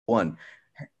One.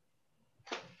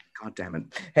 God damn it.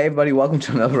 Hey, everybody. Welcome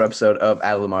to another episode of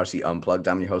Adela Marcy Unplugged.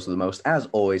 I'm your host of the most, as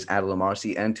always, Adela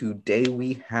Marcy. And today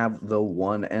we have the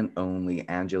one and only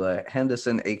Angela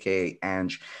Henderson, a.k.a.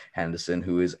 Ange Henderson,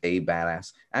 who is a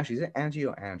badass. Actually, is it Angie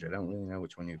or Ange? I don't really know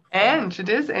which one you prefer. Ange, it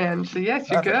is Ange. So yes,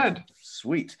 you're Perfect. good.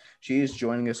 Sweet. She is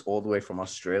joining us all the way from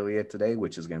Australia today,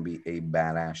 which is going to be a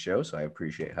badass show. So I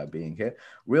appreciate her being here.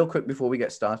 Real quick before we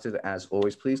get started, as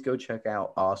always, please go check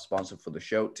out our sponsor for the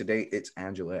show. Today, it's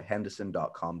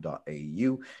angelahenderson.com.au.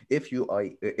 If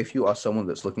you are someone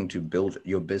that's looking to build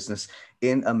your business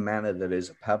in a manner that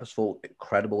is purposeful,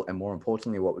 credible, and more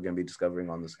importantly, what we're going to be discovering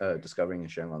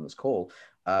and sharing on this call,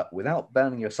 without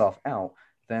burning yourself out,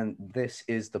 then this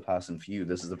is the person for you.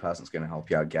 This is the person that's going to help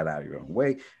you out, get out of your own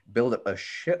way, build up a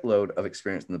shitload of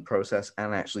experience in the process,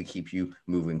 and actually keep you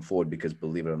moving forward. Because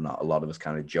believe it or not, a lot of us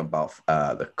kind of jump off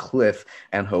the cliff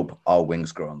and hope our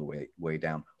wings grow on the way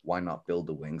down. Why not build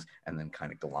the wings and then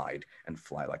kind of glide and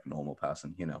fly like a normal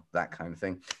person, that kind of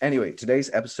thing. Anyway, today's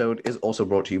episode is also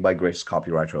brought to you by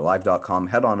GraciousCopywriterAlive.com.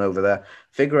 Head on over there,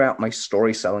 figure out my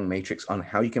story selling matrix on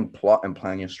how you can plot and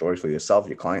plan your stories for yourself,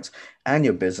 your clients, and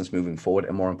your business moving forward,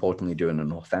 and more importantly, do it in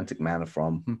an authentic manner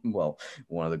from, well,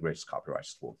 one of the greatest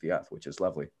copywriters to walk the earth, which is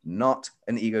lovely. Not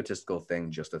an egotistical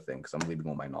thing, just a thing, because I'm leaving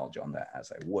all my knowledge on there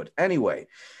as I would. Anyway,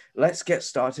 let's get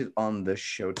started on the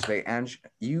show today. Ange,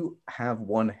 you have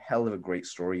one hell of a great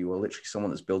story. You are literally someone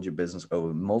that's built your business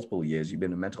over multiple years. You've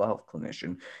been a mental health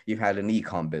clinician. You've had an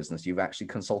e-com business. You've actually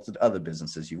consulted other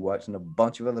businesses. You've worked in a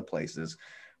bunch of other places.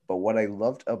 But what I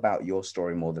loved about your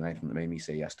story more than anything that made me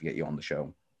say yes to get you on the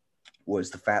show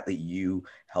was the fact that you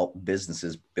help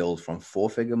businesses build from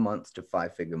 4-figure months to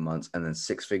 5-figure months, and then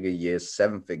 6-figure years,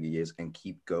 7-figure years, and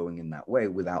keep going in that way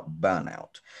without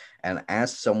burnout. And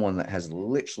as someone that has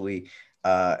literally,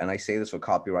 and I say this for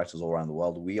copywriters all around the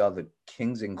world, we are the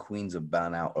kings and queens of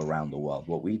burnout around the world.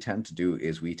 What we tend to do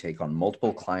is we take on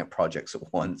multiple client projects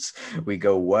at once. We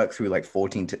go work through like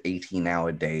 14 to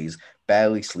 18-hour days,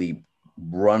 barely sleep,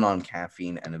 run on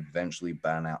caffeine, and eventually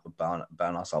burn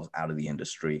ourselves out of the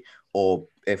industry, or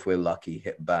if we're lucky,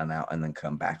 hit burnout and then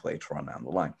come back later on down the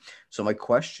line. So my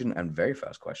question, and very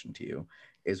first question to you,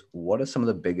 is what are some of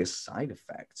the biggest side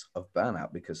effects of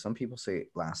burnout? Because some people say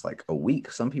it lasts like a week,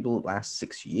 some people it lasts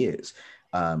 6 years,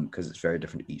 because it's very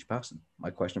different to each person. My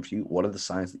question for you, what are the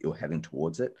signs that you're heading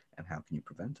towards it, and how can you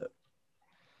prevent it?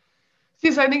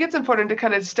 See, so I think it's important to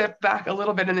kind of step back a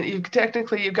little bit, and that you've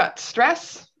got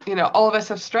stress. All of us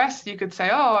have stress. You could say,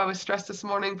 oh, I was stressed this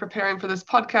morning preparing for this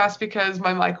podcast because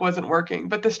my mic wasn't working,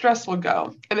 but the stress will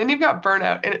go. And then you've got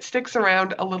burnout, and it sticks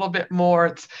around a little bit more.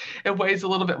 It weighs a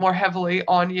little bit more heavily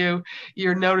on you.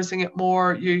 You're noticing it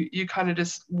more. You kind of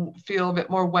just feel a bit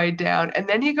more weighed down. And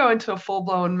then you go into a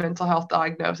full-blown mental health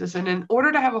diagnosis. And in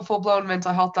order to have a full-blown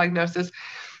mental health diagnosis,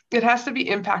 it has to be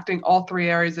impacting all 3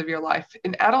 areas of your life.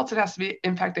 In adults, it has to be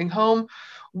impacting home,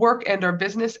 work, and our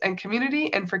business and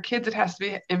community. And for kids, it has to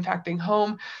be impacting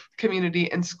home,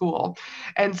 community, and school.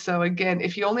 And so again,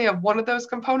 if you only have one of those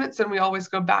components, then we always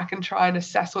go back and try and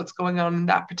assess what's going on in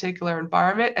that particular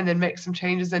environment and then make some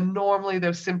changes. And normally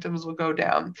those symptoms will go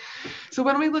down. So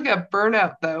when we look at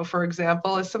burnout, though, for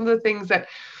example, is some of the things that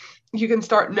you can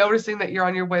start noticing that you're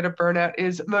on your way to burnout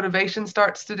is motivation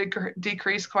starts to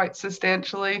decrease quite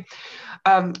substantially.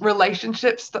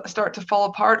 Relationships start to fall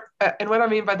apart. And what I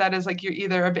mean by that is like you're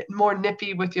either a bit more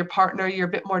nippy with your partner, you're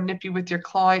a bit more nippy with your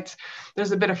clients.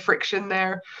 There's a bit of friction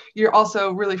there. You're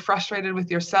also really frustrated with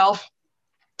yourself.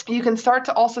 You can start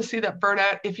to also see that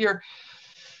burnout if you're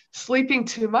sleeping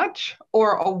too much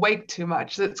or awake too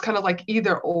much. It's kind of like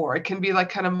either or. It can be like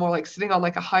kind of more like sitting on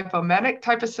like a hypomanic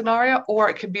type of scenario, or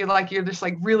it could be like you're just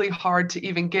like really hard to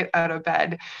even get out of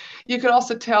bed. You can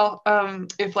also tell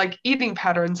if like eating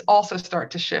patterns also start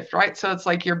to shift, right? So it's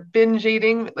like you're binge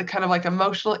eating, like kind of like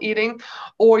emotional eating,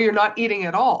 or you're not eating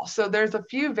at all. So there's a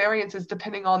few variances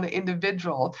depending on the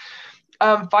individual.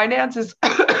 Finances,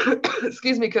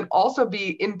 excuse me, can also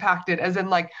be impacted, as in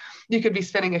like you could be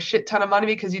spending a shit ton of money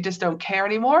because you just don't care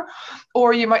anymore,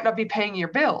 or you might not be paying your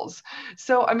bills.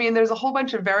 So, I mean, there's a whole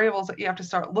bunch of variables that you have to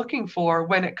start looking for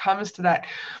when it comes to that.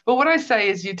 But what I say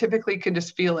is you typically can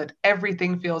just feel it.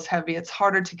 Everything feels heavy. It's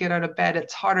harder to get out of bed.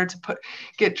 It's harder to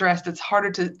get dressed. It's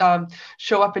harder to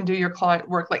show up and do your client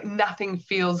work. Like nothing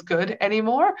feels good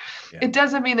anymore. Yeah. It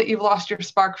doesn't mean that you've lost your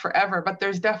spark forever, but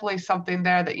there's definitely something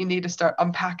there that you need to start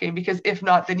unpacking, because if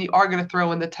not, then you are going to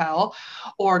throw in the towel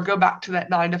or go back to that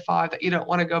 9 to 5 that you don't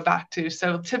want to go back to.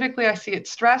 So typically I see it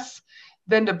stress,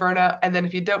 then to burnout. And then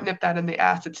if you don't nip that in the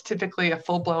ass, it's typically a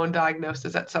full-blown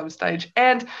diagnosis at some stage.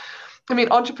 And I mean,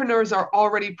 entrepreneurs are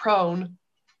already prone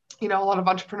A lot of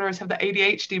entrepreneurs have the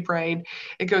ADHD brain.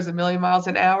 It goes a million miles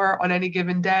an hour on any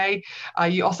given day.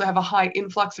 You also have a high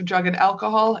influx of drug and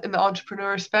alcohol in the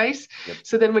entrepreneur space. Yep.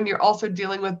 So then when you're also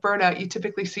dealing with burnout, you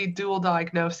typically see dual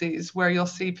diagnoses where you'll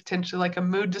see potentially like a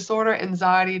mood disorder,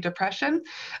 anxiety, depression,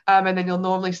 and then you'll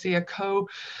normally see a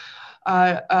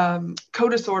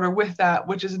co-disorder with that,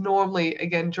 which is normally,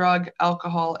 again, drug,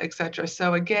 alcohol, etc.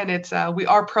 So again, it's we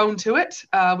are prone to it.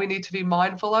 We need to be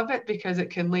mindful of it because it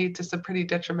can lead to some pretty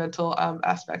detrimental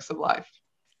aspects of life.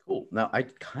 Cool. Now, I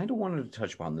kind of wanted to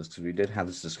touch upon this because we did have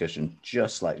this discussion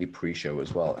just slightly pre-show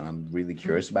as well, and I'm really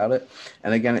curious about it.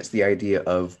 And again, it's the idea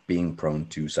of being prone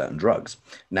to certain drugs.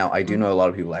 Now, I do know a lot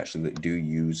of people actually that do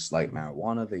use like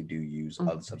marijuana. They do use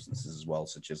other substances as well,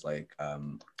 such as like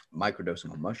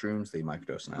microdosing on mushrooms. They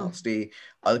microdose on LSD.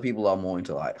 Other people are more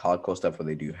into like hardcore stuff where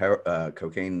they do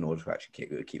cocaine in order to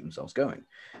actually keep themselves going.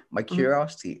 My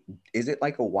curiosity, is it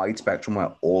like a wide spectrum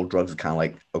where all drugs are kind of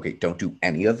like, okay, don't do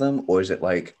any of them? Or is it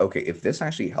like, okay, if this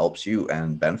actually helps you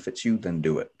and benefits you, then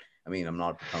do it? I mean, I'm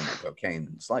not a proponent of cocaine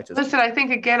in the slightest. Listen, I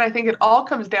think it all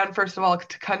comes down, first of all,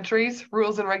 to countries,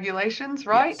 rules and regulations,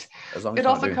 right? Yes, as long as It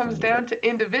also comes down to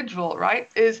individual, right?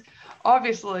 Is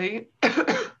obviously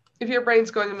if your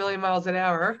brain's going a million miles an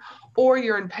hour or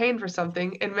you're in pain for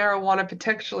something and marijuana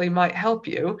potentially might help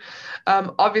you,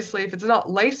 obviously, if it's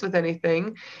not laced with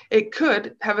anything, it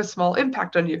could have a small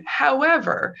impact on you.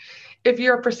 However, if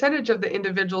you're a percentage of the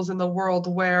individuals in the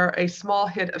world where a small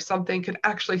hit of something could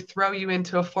actually throw you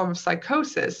into a form of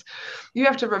psychosis, you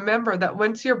have to remember that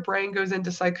once your brain goes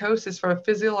into psychosis from a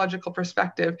physiological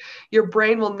perspective, your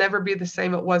brain will never be the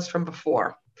same it was from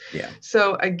before. Yeah.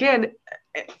 So again,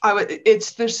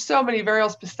 there's so many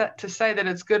variables to say that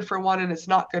it's good for one and it's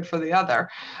not good for the other.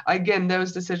 Again,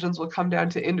 those decisions will come down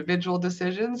to individual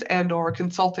decisions and or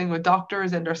consulting with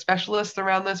doctors and or specialists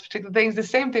around those particular things. The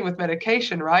same thing with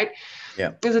medication, right? Yeah.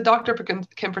 Because a doctor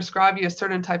can prescribe you a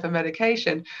certain type of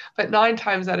medication, but 9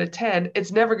 times out of 10,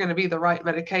 it's never going to be the right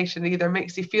medication. It either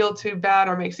makes you feel too bad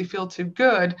or makes you feel too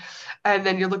good. And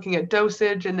then you're looking at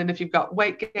dosage. And then if you've got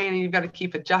weight gain, you've got to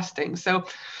keep adjusting. So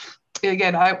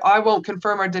again, I won't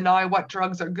confirm or deny what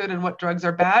drugs are good and what drugs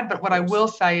are bad, but what I will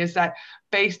say is that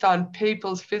based on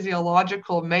people's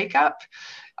physiological makeup,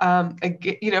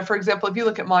 for example, if you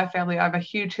look at my family, I have a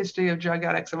huge history of drug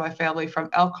addicts in my family, from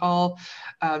alcohol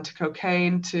to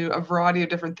cocaine to a variety of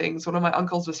different things. One of my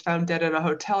uncles was found dead in a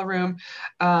hotel room.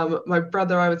 My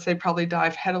brother, I would say, probably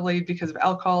died heavily because of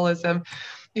alcoholism.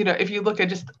 If you look at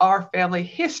just our family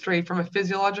history from a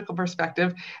physiological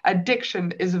perspective,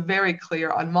 addiction is very clear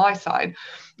on my side.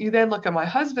 You then look at my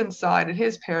husband's side, and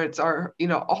his parents are,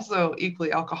 also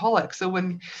equally alcoholic. So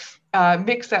when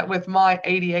mix that with my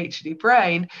ADHD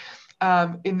brain,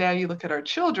 and now you look at our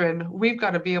children, we've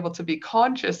got to be able to be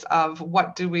conscious of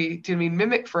what do we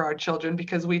mimic for our children,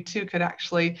 because we too could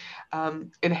actually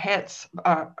enhance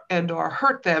and or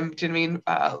hurt them,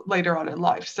 later on in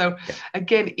life. So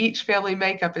again, each family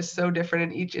makeup is so different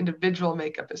and each individual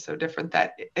makeup is so different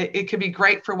that it could be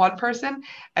great for one person,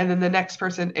 and then the next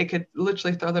person, it could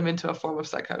literally throw them into a form of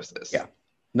psychosis. Yeah.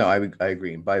 No, I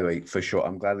agree. And by the way, for sure,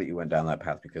 I'm glad that you went down that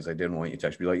path, because I didn't want you to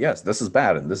actually be like, yes, this is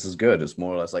bad and this is good. It's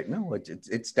more or less like, no,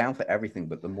 it's down for everything.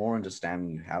 But the more understanding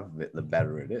you have of it, the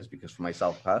better it is. Because for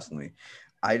myself personally,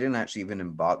 I didn't actually even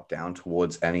embark down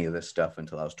towards any of this stuff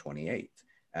until I was 28.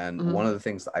 And one of the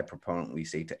things that I proponently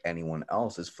say to anyone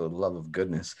else is, for the love of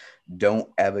goodness, don't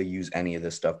ever use any of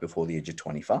this stuff before the age of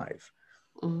 25.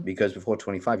 Because before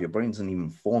 25, your brain isn't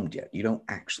even formed yet. You don't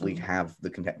actually have the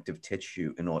connective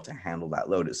tissue in order to handle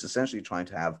that load. It's essentially trying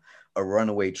to have a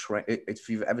runaway train. If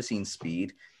you've ever seen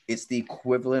Speed, it's the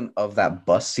equivalent of that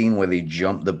bus scene where they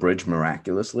jump the bridge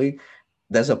miraculously.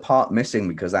 There's a part missing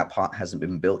because that part hasn't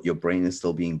been built. Your brain is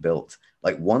still being built.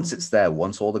 Like once it's there,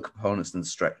 once all the components and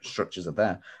structures are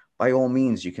there, by all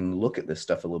means, you can look at this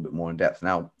stuff a little bit more in depth.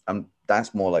 Now,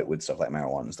 that's more like with stuff like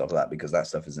marijuana and stuff like that, because that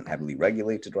stuff isn't heavily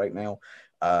regulated right now.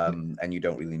 And you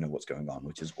don't really know what's going on,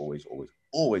 which is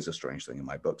always a strange thing in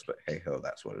my books, but hey ho,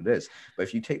 that's what it is. But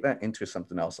if you take that into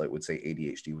something else, like would say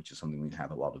ADHD, which is something we have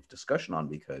a lot of discussion on,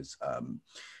 because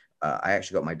I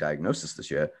actually got my diagnosis this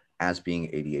year as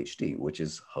being ADHD, which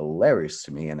is hilarious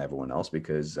to me and everyone else,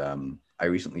 because I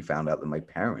recently found out that my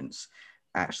parents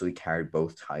actually carried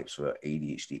both types for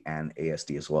ADHD and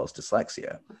ASD, as well as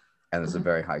dyslexia. And there's a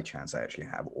very high chance I actually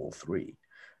have all three,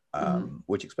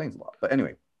 which explains a lot. But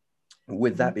anyway,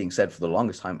 with that being said, for the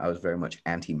longest time, I was very much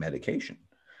anti-medication,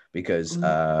 because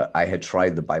I had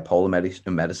tried the bipolar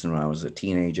medicine when I was a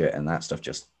teenager, and that stuff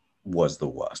just was the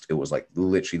worst. It was like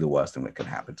literally the worst thing that could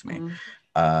happen to me.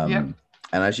 And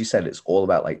as you said, it's all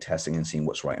about like testing and seeing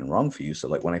what's right and wrong for you. So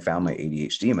like when I found my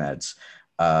ADHD meds,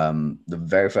 The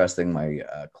very first thing my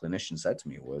clinician said to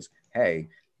me was, hey,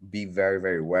 be very,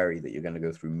 very wary that you're going to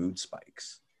go through mood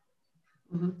spikes.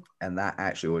 Mm-hmm. And that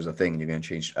actually was a thing. You're going to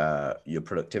change, your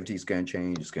productivity is going to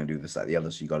change. It's going to do this, that, the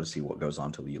other. So you got to see what goes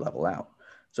on till you level out.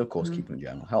 So, of course, Mm-hmm. keeping the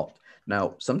journal helped.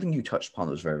 Now, something you touched upon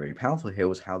that was very, very powerful here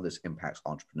was how this impacts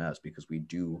entrepreneurs, because we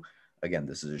do, again,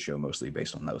 this is a show mostly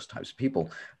based on those types of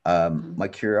people. Mm-hmm. My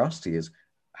curiosity is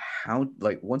how,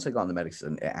 like, once I got on the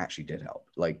medicine, it actually did help.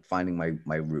 Like, finding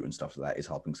my route and stuff like that is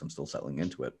helping, so I'm still settling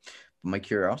into it. But my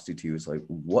curiosity to you is like,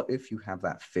 what if you have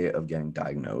that fear of getting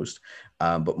diagnosed?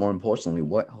 But more importantly,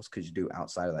 what else could you do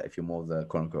outside of that if you're more of the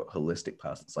quote unquote holistic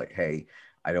person? It's like, hey,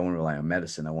 I don't want to rely on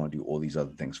medicine. I want to do all these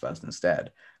other things first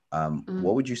instead. Mm-hmm.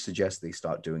 What would you suggest they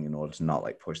start doing in order to not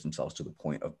like push themselves to the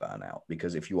point of burnout?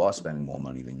 Because if you are spending more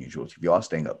money than usual, if you are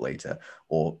staying up later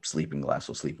or sleeping less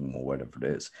or sleeping more, whatever it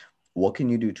is, what can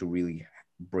you do to really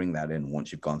bring that in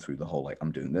once you've gone through the whole, like,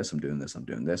 I'm doing this, I'm doing this, I'm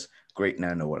doing this. Great, now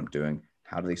I know what I'm doing.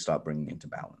 How do they start bringing it into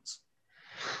balance?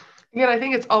 Again, I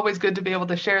think it's always good to be able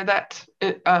to share that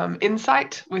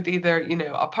insight with either,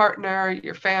 a partner,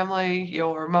 your family,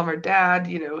 your mom or dad,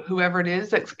 whoever it is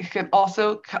that can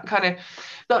also kind of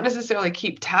not necessarily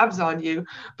keep tabs on you,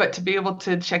 but to be able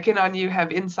to check in on you,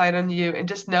 have insight on you, and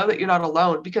just know that you're not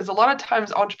alone. Because a lot of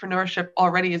times entrepreneurship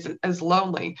already is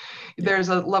lonely. Yeah. There's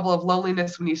a level of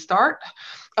loneliness when you start.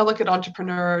 I look at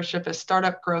entrepreneurship as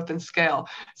startup, growth, and scale.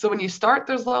 So when you start,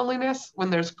 there's loneliness. When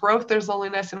there's growth, there's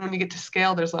loneliness. And when you get to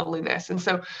scale, there's loneliness. And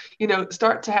so,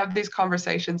 start to have these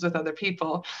conversations with other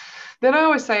people. Then I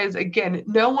always say is, again,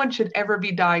 no one should ever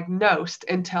be diagnosed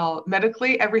until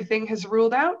medically everything has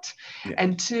ruled out. Yeah.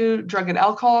 And 2, drug and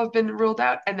alcohol have been ruled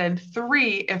out. And then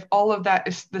 3, if all of that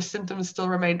is the symptoms still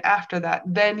remain after that,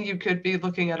 then you could be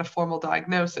looking at a formal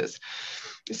diagnosis.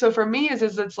 So for me is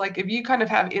it's like, if you kind of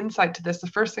have insight to this, the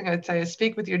first thing I'd say is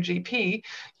speak with your GP,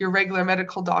 your regular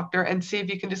medical doctor, and see if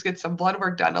you can just get some blood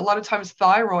work done. A lot of times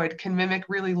thyroid can mimic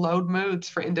really low moods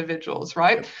for individuals,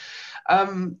 right?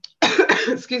 Yep.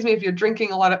 Excuse me, if you're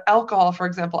drinking a lot of alcohol, for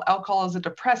example, alcohol is a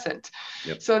depressant.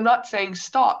 Yep. So I'm not saying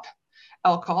stop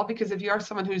alcohol, because if you are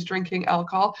someone who's drinking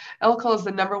alcohol, alcohol is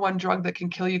the number one drug that can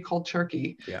kill you cold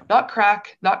turkey. Yeah. Not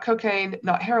crack, not cocaine,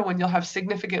 not heroin. You'll have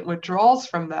significant withdrawals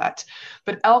from that.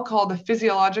 But alcohol, the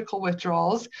physiological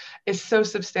withdrawals, is so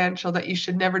substantial that you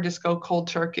should never just go cold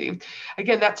turkey.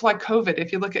 Again, that's why COVID,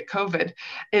 if you look at COVID,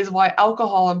 is why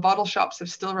alcohol and bottle shops have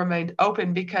still remained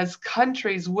open, because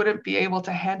countries wouldn't be able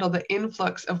to handle the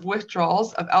influx of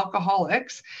withdrawals of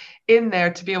alcoholics in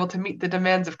there to be able to meet the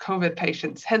demands of COVID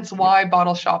patients, hence why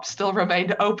bottle shops still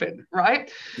remained open, right?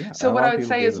 Yeah, So a what lot I of would people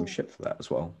say gave is, them shit for that as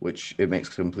well, which it makes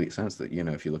complete sense that,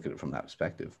 if you look at it from that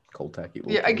perspective, cold turkey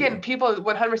will yeah, kill again, you. people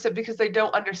 100%, because they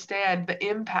don't understand the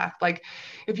impact. Like,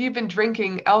 if you've been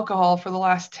drinking alcohol for the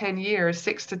last 10 years,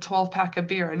 6 to 12 pack of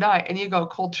beer a night, and you go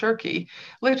cold turkey,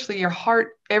 literally your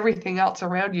heart, everything else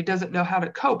around you doesn't know how to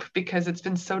cope because it's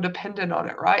been so dependent on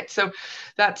it, right? So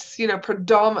that's,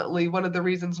 predominantly one of the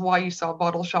reasons why you saw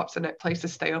bottle shops and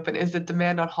places stay open, is the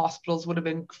demand on hospitals would have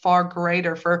been far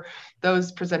greater for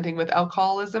those presenting with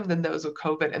alcoholism than those with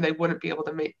COVID, and they wouldn't be able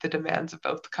to meet the demands of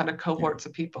both kind of Yeah. cohorts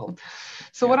of people.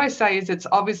 So Yeah. what I say is, it's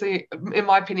obviously, in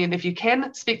my opinion, if you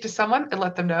can speak to someone and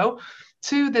let them know.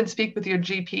 2, then speak with your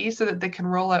GP so that they can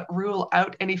rule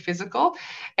out any physical.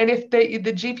 And if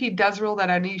the GP does rule that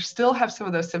out and you still have some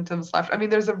of those symptoms left, I mean,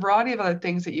 there's a variety of other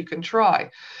things that you can try.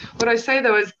 What I say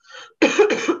though is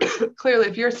clearly,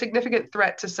 if you're a significant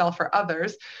threat to self or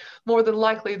others, more than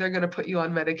likely they're going to put you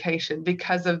on medication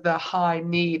because of the high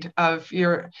need of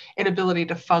your inability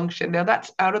to function. Now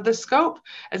that's out of the scope,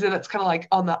 as in that's kind of like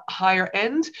on the higher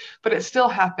end, but it still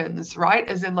happens, right?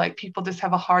 As in, like, people just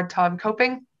have a hard time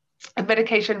coping. And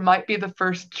medication might be the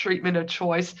first treatment of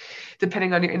choice,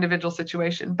 depending on your individual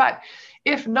situation. But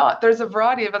if not, there's a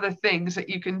variety of other things that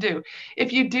you can do.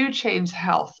 If you do change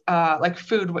health, like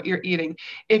food, what you're eating,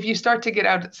 if you start to get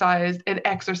outside and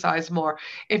exercise more,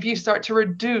 if you start to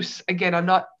reduce, again, I'm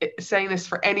not saying this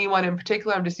for anyone in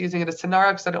particular, I'm just using it as a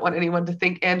scenario because I don't want anyone to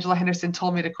think Angela Henderson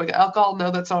told me to quit alcohol.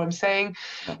 No, that's not what I'm saying.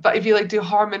 No. But if you do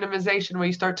harm minimization, where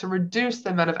you start to reduce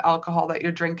the amount of alcohol that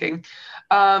you're drinking,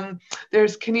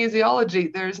 there's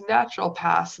kinesiology, there's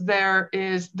naturopaths,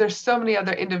 there's so many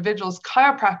other individuals,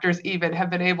 chiropractors even have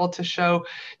been able to show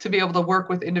to be able to work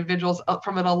with individuals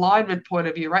from an alignment point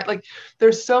of view, right? Like,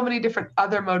 there's so many different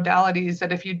other modalities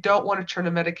that if you don't want to turn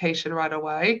a medication right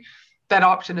away, that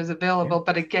option is available. Yeah.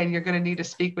 But again, you're going to need to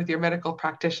speak with your medical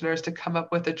practitioners to come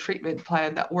up with a treatment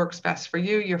plan that works best for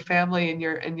you, your family, and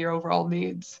your overall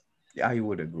needs. Yeah, I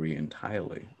would agree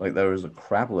entirely. Like, there is a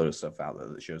crap load of stuff out there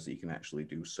that shows that you can actually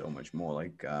do so much more.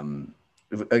 Like,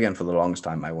 again, for the longest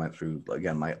time, I went through,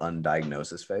 again, my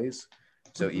undiagnosis phase.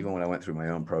 So even when I went through my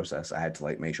own process, I had to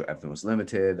like make sure everything was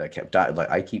limited. I kept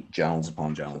I keep journals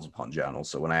upon journals upon journals.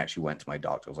 So when I actually went to my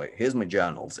doctor, I was like, here's my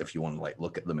journals if you want to like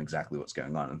look at them exactly what's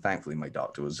going on. And thankfully my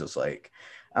doctor was just like,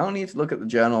 I don't need to look at the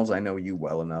journals. I know you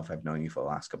well enough. I've known you for the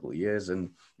last couple of years. And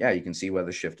yeah, you can see where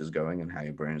the shift is going and how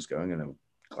your brain is going. And I'm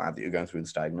glad that you're going through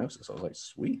this diagnosis. I was like,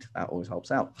 sweet, that always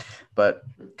helps out. But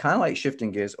kind of like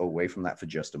shifting gears away from that for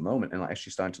just a moment and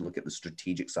actually starting to look at the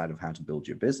strategic side of how to build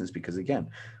your business. Because again,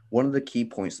 one of the key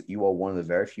points that you are one of the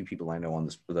very few people I know on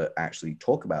this that actually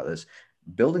talk about this,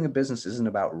 building a business isn't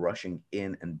about rushing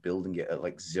in and building it at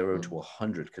like 0 to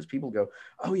 100, because people go,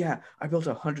 oh yeah, I built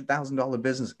 $100,000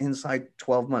 business inside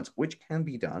 12 months, which can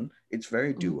be done. It's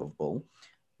very doable.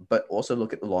 But also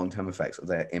look at the long-term effects of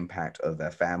their impact, of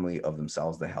their family, of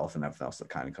themselves, their health, and everything else that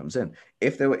kind of comes in.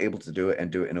 If they were able to do it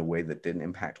and do it in a way that didn't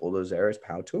impact all those areas,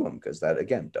 power to them, because that,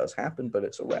 again, does happen, but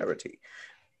it's a rarity.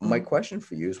 My question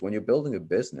for you is, when you're building a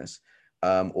business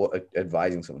or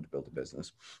advising someone to build a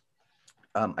business,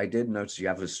 I did notice you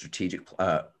have a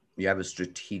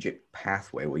strategic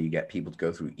pathway where you get people to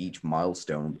go through each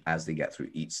milestone as they get through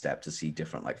each step to see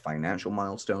different like financial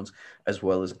milestones as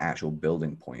well as actual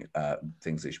building point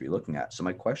things they should be looking at. So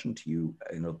my question to you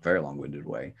in a very long-winded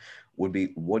way would be,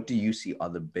 what do you see are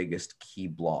the biggest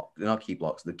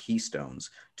the keystones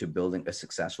to building a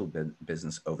successful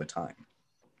business over time?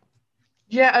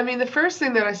 Yeah, I mean, the first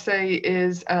thing that I say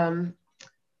is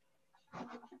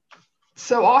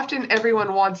so often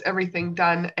everyone wants everything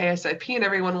done ASAP and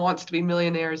everyone wants to be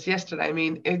millionaires yesterday. I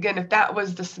mean, again, if that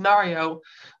was the scenario,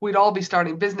 we'd all be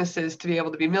starting businesses to be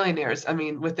able to be millionaires. I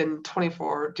mean, within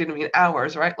 24,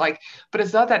 hours, right? Like, but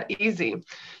it's not that easy.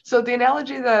 So the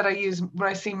analogy that I use when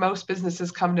I see most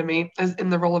businesses come to me as in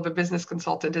the role of a business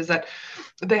consultant is that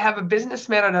they have a business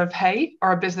made out of hay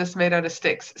or a business made out of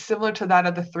sticks, similar to that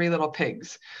of the Three Little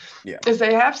Pigs. Yeah. Is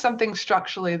they have something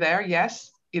structurally there, yes.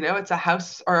 It's a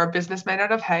house or a business made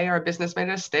out of hay or a business made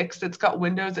out of sticks. It's got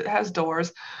windows, it has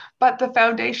doors, but the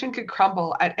foundation could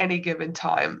crumble at any given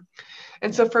time.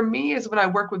 And so for me is when I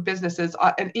work with businesses,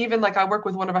 and even like I work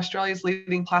with one of Australia's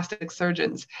leading plastic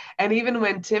surgeons. And even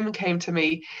when Tim came to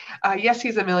me, yes,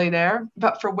 he's a millionaire,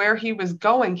 but for where he was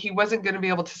going, he wasn't going to be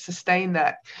able to sustain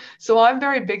that. So I'm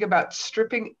very big about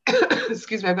stripping,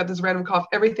 excuse me, I've got this random cough,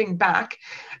 everything back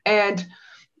and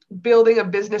building a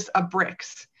business of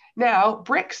bricks. Now,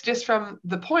 bricks, just from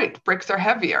the point, bricks are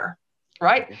heavier,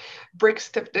 right? Bricks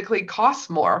typically cost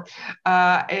more.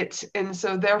 And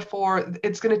so therefore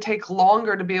it's going to take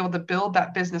longer to be able to build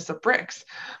that business of bricks.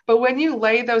 But when you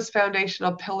lay those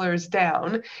foundational pillars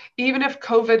down, even if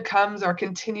COVID comes or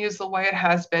continues the way it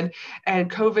has been, and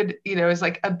COVID, is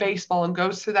like a baseball and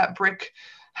goes through that brick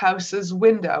house's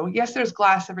window. Yes, there's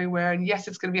glass everywhere, and yes,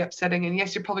 it's going to be upsetting, and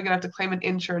yes, you're probably going to have to claim an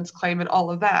insurance claim and all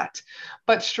of that.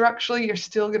 But structurally, you're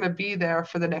still going to be there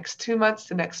for the next 2 months,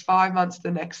 the next 5 months,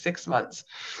 the next 6 months.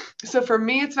 So for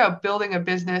me, it's about building a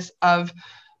business of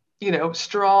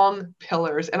strong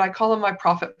pillars, and I call them my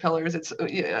profit pillars.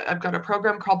 I've got a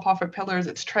program called Profit Pillars.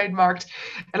 It's trademarked,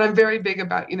 and I'm very big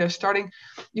about starting.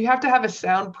 You have to have a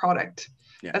sound product.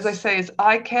 Yes. As I say, is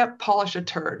I can't polish a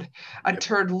turd. A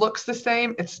turd looks the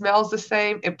same. It smells the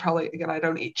same. It probably, again, I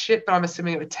don't eat shit, but I'm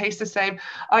assuming it would taste the same.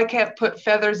 I can't put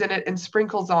feathers in it and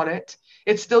sprinkles on it.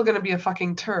 It's still going to be a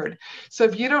fucking turd. So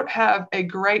if you don't have a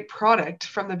great product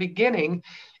from the beginning,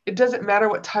 it doesn't matter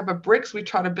what type of bricks we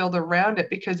try to build around it,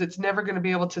 because it's never going to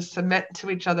be able to cement to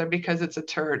each other because it's a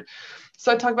turd.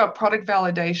 So I talk about product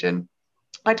validation.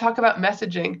 I talk about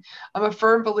messaging. I'm a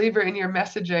firm believer in your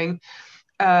messaging.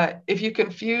 If you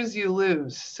confuse, you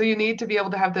lose. So you need to be able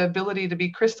to have the ability to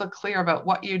be crystal clear about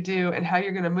what you do and how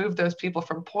you're going to move those people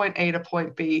from point A to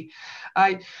point B.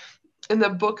 In the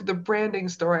book, The Branding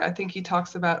Story, I think he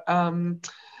talks about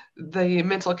the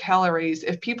mental calories.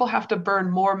 If people have to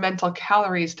burn more mental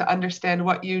calories to understand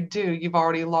what you do, you've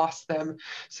already lost them.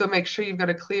 So make sure you've got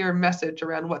a clear message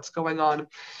around what's going on.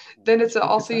 Then it's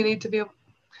also you need to be able.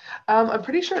 I'm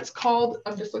pretty sure it's called,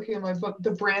 I'm just looking at my book,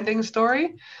 The Branding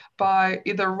Story by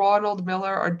either Ronald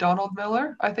Miller or Donald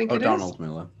Miller, I think it is. Donald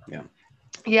Miller, yeah.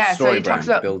 Yeah, story so he brand, talks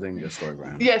about building a story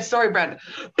brand. Yeah, story brand.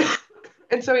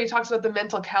 And so he talks about the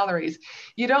mental calories.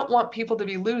 You don't want people to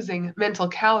be losing mental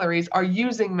calories or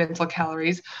using mental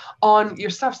calories on your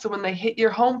stuff. So when they hit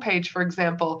your homepage, for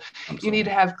example, you need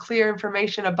to have clear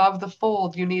information above the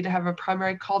fold. You need to have a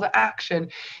primary call to action.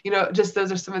 Just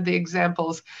those are some of the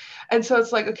examples. And so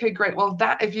it's like, okay, great. Well,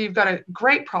 that if you've got a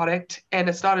great product and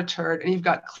it's not a turd and you've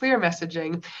got clear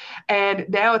messaging, and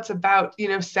now it's about,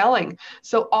 selling.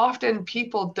 So often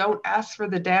people don't ask for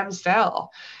the damn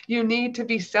sell. You need to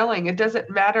be selling. It doesn't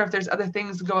matter if there's other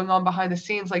things going on behind the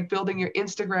scenes, like building your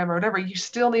Instagram or whatever. You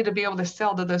still need to be able to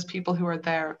sell to those people who are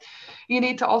there. You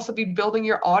need to also be building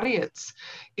your audience.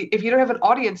 If you don't have an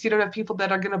audience, you don't have people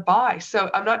that are going to buy. So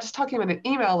I'm not just talking about an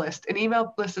email list. An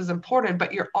email list is important,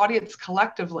 but your audience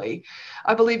collectively.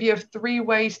 I believe you have 3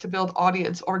 ways to build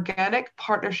audience: organic,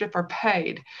 partnership, or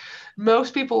paid.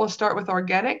 Most people will start with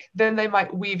organic, then they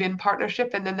might weave in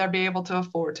partnership, and then they'll be able to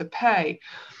afford to pay.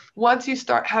 Once you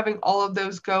start having all of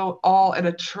those go all in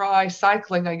a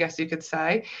tri-cycling, I guess you could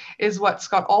say, is what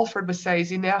Scott Alford would say,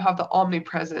 is you now have the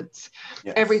omnipresence.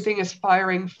 Yes. Everything is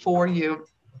firing for you.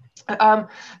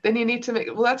 Then you need to make,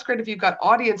 well, that's great if you've got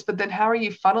audience, but then how are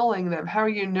you funneling them? How are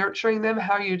you nurturing them?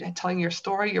 How are you telling your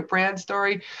story, your brand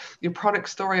story, your product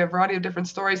story, a variety of different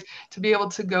stories to be able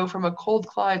to go from a cold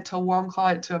client to a warm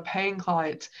client to a paying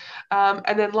client?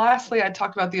 And then lastly, I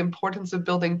talked about the importance of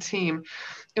building team.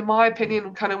 In my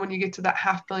opinion, kind of when you get to that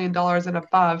 $500,000 and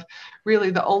above,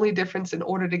 really the only difference in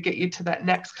order to get you to that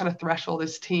next kind of threshold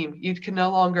is team. You can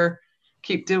no longer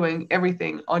keep doing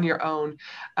everything on your own.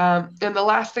 And the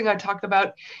last thing I talk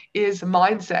about is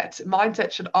mindset.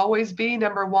 Mindset should always be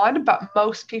number one, but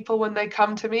most people, when they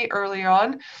come to me early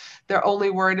on, they're only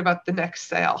worried about the next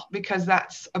sale because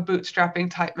that's a bootstrapping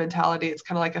type mentality. It's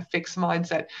kind of like a fixed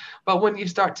mindset. But when you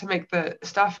start to make the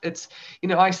stuff, it's,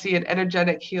 I see an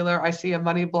energetic healer, I see a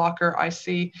money blocker, I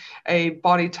see a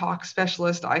body talk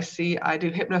specialist, I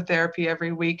do hypnotherapy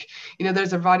every week.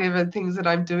 There's a variety of things that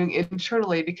I'm doing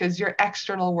internally because your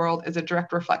external world is a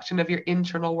direct reflection of your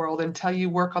internal world. Until you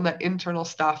work on that internal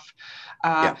stuff,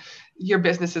 your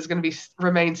business is going to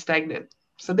remain stagnant.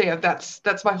 So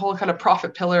that's my whole kind of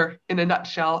profit pillar in a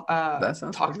nutshell. That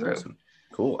sounds talk through. Awesome.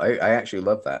 Cool. I actually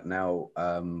love that. Now,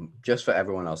 just for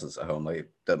everyone else that's at home, like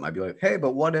that might be like, hey,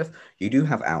 but what if you do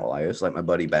have outliers? Like my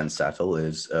buddy Ben Settle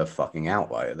is a fucking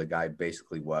outlier. The guy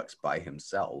basically works by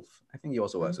himself. I think he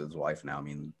also works with his wife now. I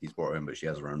mean, he's brought her in, but she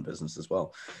has her own business as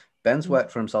well. Ben's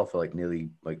worked for himself for like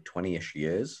nearly like 20-ish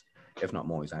years, if not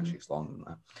more. He's actually longer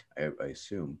than that, I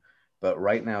assume. But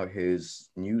right now, his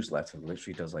newsletter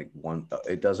literally does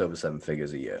it does over 7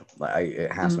 figures a year.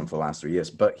 It has been for the last 3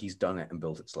 years, but he's done it and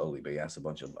built it slowly. But he has a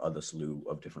bunch of other slew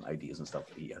of different ideas and stuff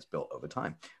that he has built over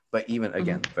time. But even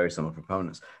again, very similar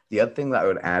components. The other thing that I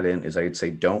would add in is I'd say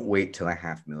don't wait till the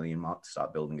 $500,000 mark to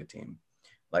start building a team.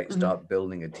 Start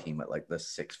building a team at like the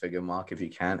 6-figure mark if you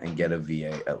can, and get a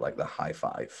VA at like the high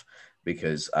 5.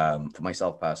 Because for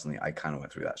myself personally, I kind of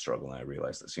went through that struggle, and I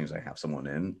realized that as soon as I have someone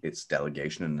in, it's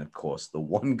delegation. And of course, the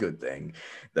one good thing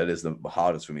that is the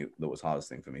hardest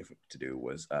thing for me to do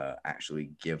was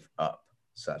actually give up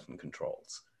certain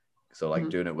controls. So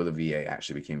doing it with a VA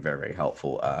actually became very, very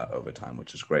helpful over time,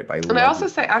 which is great. And I also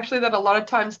say actually that a lot of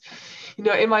times,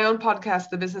 in my own podcast,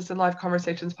 the Business and Life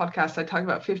Conversations podcast, I talk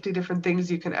about 50 different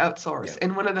things you can outsource. Yeah.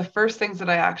 And one of the first things that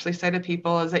I actually say to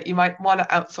people is that you might want to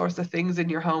outsource the things in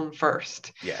your home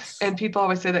first. Yes. And people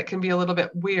always say that can be a little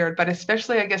bit weird, but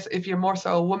especially I guess if you're more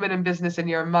so a woman in business and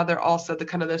you're a mother also, the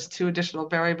kind of those 2 additional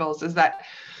variables is that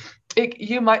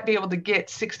you might be able to get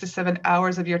 6 to 7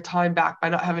 hours of your time back by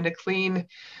not having to clean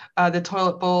the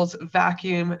toilet bowls,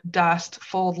 vacuum, dust,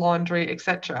 fold laundry,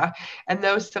 etc. And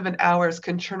those 7 hours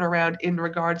can turn around in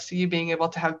regards to you being able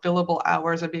to have billable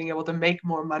hours and being able to make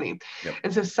more money. Yep.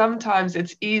 And so sometimes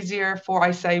it's easier for,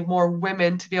 I say, more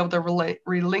women to be able to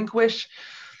relinquish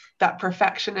that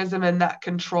perfectionism and that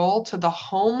control to the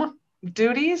home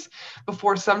duties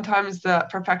before sometimes the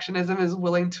perfectionism is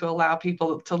willing to allow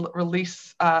people to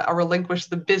release or relinquish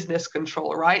the business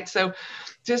control, right? So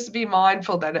just be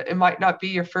mindful that it might not be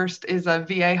your first is a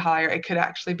VA hire. It could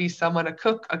actually be someone, a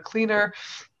cook, a cleaner,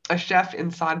 a chef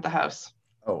inside the house.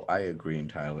 Oh, I agree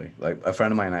entirely. Like a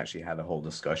friend of mine actually had a whole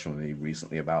discussion with me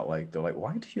recently about they're like,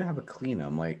 why do you have a cleaner?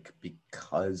 I'm like,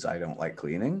 because I don't like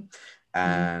cleaning.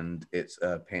 And it's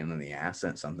a pain in the ass,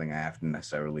 and it's something I have to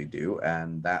necessarily do.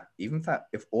 And that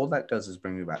if all that does is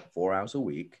bring me back 4 hours a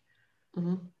week,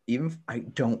 even if I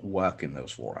don't work in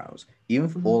those 4 hours, even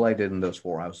if all I did in those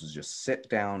 4 hours is just sit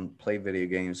down, play video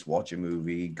games, watch a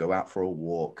movie, go out for a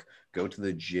walk, go to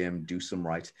the gym, do some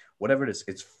writing, whatever it is,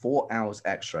 it's 4 hours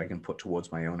extra I can put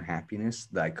towards my own happiness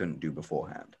that I couldn't do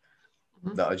beforehand,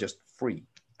 that are just free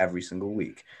every single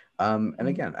week. And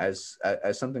again, as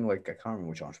something like, I can't remember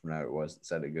which entrepreneur it was that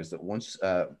said it, goes that once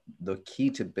the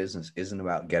key to business isn't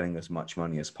about getting as much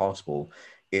money as possible,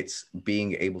 it's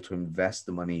being able to invest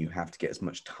the money you have to get as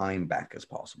much time back as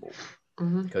possible.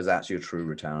 Because that's your true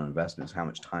return on investment, is how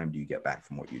much time do you get back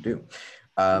from what you do.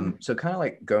 So kind of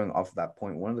like going off that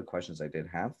point, one of the questions I did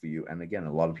have for you, and again,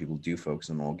 a lot of people do focus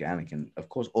on organic, and of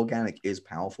course, organic is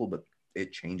powerful, but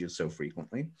it changes so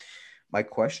frequently. My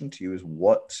question to you is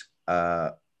what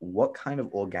kind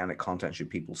of organic content should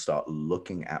people start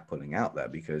looking at putting out there?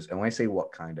 Because, and when I say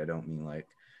what kind, I don't mean like,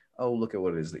 oh, look at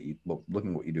what it is that you, well,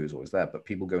 looking at what you do is always there, but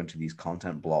people go into these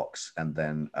content blocks and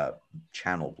then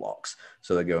channel blocks.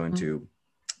 So they go into,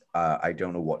 I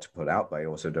don't know what to put out, but I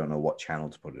also don't know what channel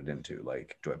to put it into.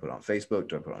 Like, do I put it on Facebook?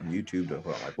 Do I put it on YouTube? Do I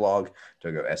put it on my blog? Do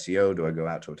I go SEO? Do I go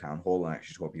out to a town hall and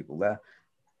actually talk to people there?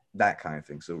 That kind of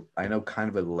thing. So I know kind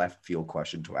of a left field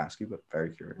question to ask you, but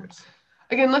very curious.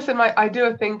 Again, listen, I do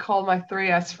a thing called my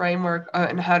 3S framework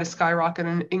and how to skyrocket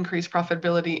and increase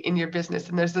profitability in your business.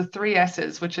 And there's the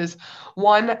 3S's, which is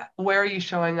 1, where are you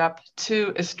showing up?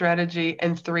 2 is strategy,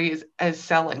 and 3 is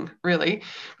selling, really.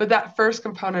 But that first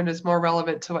component is more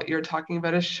relevant to what you're talking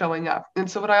about, is showing up. And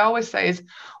so what I always say is,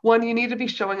 1, you need to be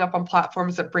showing up on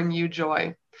platforms that bring you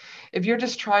joy. If you're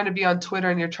just trying to be on Twitter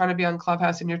and you're trying to be on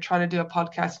Clubhouse and you're trying to do a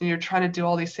podcast and you're trying to do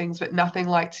all these things, but nothing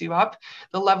lights you up,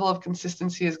 the level of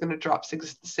consistency is going to drop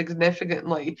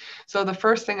significantly. So the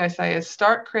first thing I say is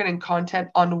start creating content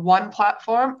on one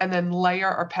platform and then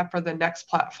layer or pepper the next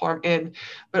platform in,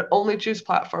 but only choose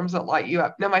platforms that light you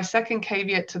up. Now, my second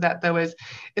caveat to that, though, is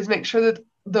make sure that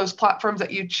those platforms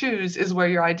that you choose is where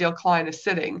your ideal client is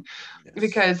sitting. Yes.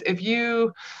 Because if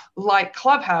you like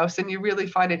Clubhouse and you really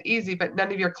find it easy, but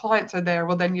none of your clients are there,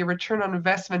 well, then your return on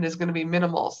investment is going to be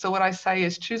minimal. So what I say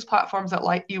is choose platforms that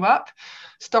light you up,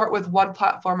 start with one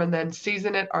platform and then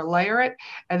season it or layer it.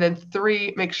 And then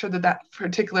 3, make sure that that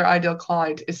particular ideal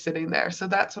client is sitting there. So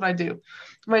that's what I do.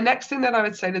 My next thing that I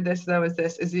would say to this, though, is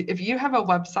if you have a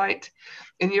website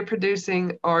and you're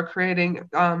producing or creating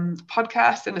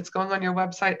podcasts and it's going on your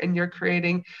website and you're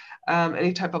creating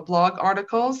any type of blog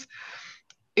articles,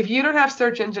 if you don't have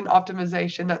search engine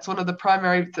optimization, that's one of the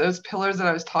primary, those pillars that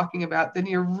I was talking about, then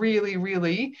you're really,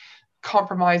 really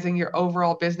compromising your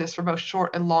overall business for both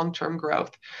short and long-term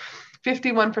growth.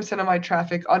 51% of my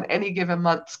traffic on any given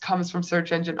month comes from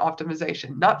search engine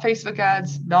optimization, not Facebook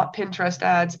ads, not Pinterest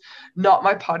ads, not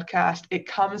my podcast. It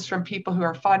comes from people who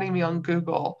are finding me on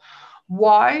Google.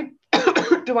 Why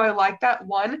do I like that?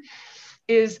 1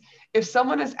 is if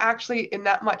someone is actually in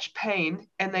that much pain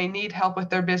and they need help with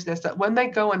their business, that when they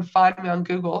go and find me on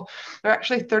Google, they're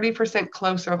actually 30%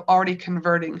 closer of already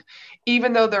converting,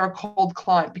 even though they're a cold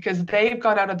client, because they've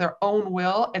gone out of their own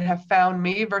will and have found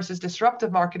me, versus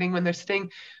disruptive marketing when they're sitting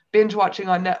binge watching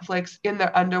on Netflix in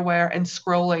their underwear and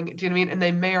scrolling. Do you know what I mean? And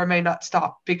they may or may not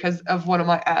stop because of one of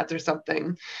my ads or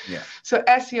something. Yeah. So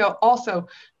SEO also,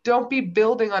 don't be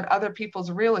building on other people's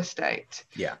real estate.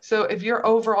 Yeah. So if you're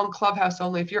over on Clubhouse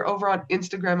only, if you're over on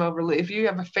Instagram only, if you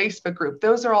have a Facebook group,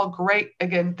 those are all great,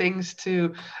 again, things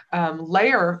to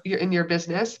layer in your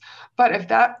business. But if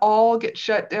that all gets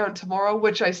shut down tomorrow,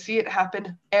 which I see it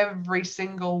happen every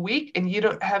single week, and you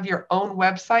don't have your own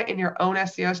website and your own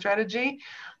SEO strategy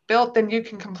built, then you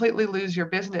can completely lose your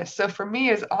business. So for me,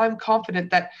 is I'm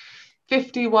confident that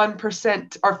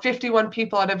 51% or 51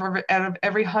 people out of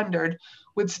every 100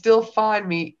 would still find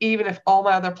me even if all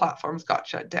my other platforms got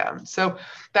shut down. So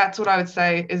that's what I would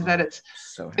say, is that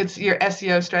it's your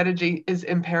SEO strategy is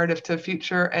imperative to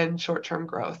future and short-term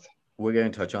growth. We're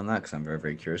going to touch on that because I'm very,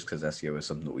 very curious, because SEO is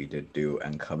something that we did do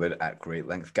and covered at great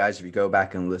length. Guys, if you go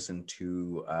back and listen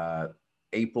to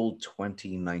April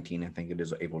 2019, I think it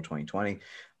is April 2020,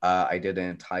 I did an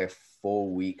entire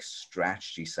 4-week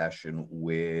strategy session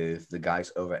with the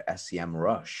guys over at SEM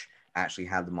Rush. Actually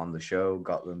had them on the show,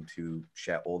 got them to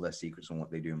share all their secrets on what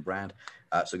they do in brand.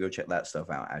 So go check that stuff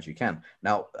out as you can.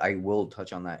 Now, I will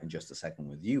touch on that in just a second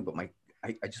with you, but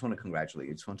I just want to congratulate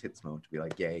you. I just want to take this moment to be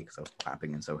like, yay, because I was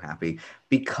clapping and so happy,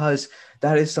 because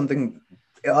that is something,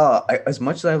 as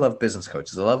much as I love business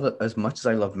coaches, as much as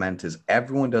I love mentors,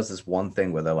 everyone does this one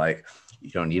thing where they're like,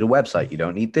 you don't need a website. You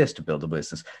don't need this to build a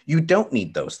business. You don't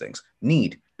need those things.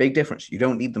 Big difference. You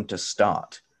don't need them to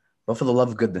start. But for the love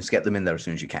of goodness, get them in there as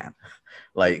soon as you can.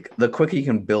 Like, the quicker you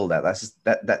can build that,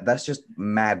 that's just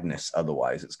madness.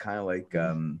 Otherwise, it's kind of like,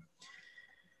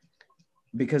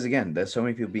 because again, there's so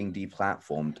many people being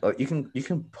deplatformed. You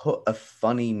can put a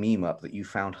funny meme up that you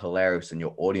found hilarious and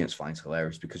your audience finds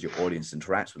hilarious because your audience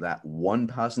interacts with that. One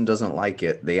person doesn't like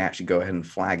it, they actually go ahead and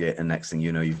flag it, and next thing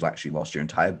you know, you've actually lost your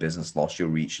entire business, lost your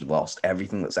reach, lost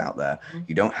everything that's out there.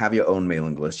 You don't have your own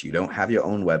mailing list, you don't have your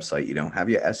own website, you don't have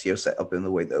your SEO set up in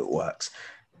the way that it works.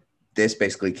 This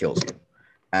basically kills you.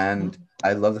 And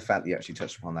I love the fact that you actually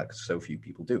touched upon that, because so few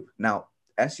people do. Now,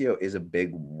 SEO is a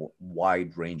big,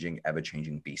 wide-ranging,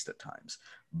 ever-changing beast at times,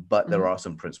 but there are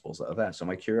some principles that are there. So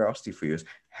my curiosity for you is,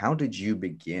 how did you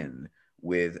begin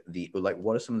with the, like,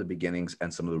 what are some of the beginnings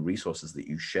and some of the resources that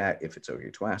you share, if it's okay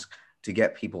to ask, to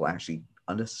get people actually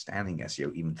understanding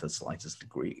SEO even to the slightest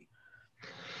degree?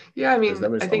 Yeah, I Because mean,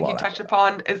 there is I a think you lot out touched there.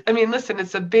 upon, I mean, listen,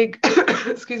 it's a big,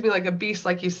 excuse me, like a beast,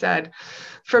 like you said.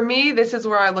 For me, this is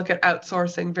where I look at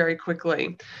outsourcing very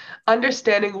quickly.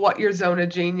 Understanding what your zone of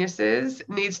genius is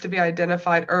needs to be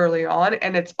identified early on,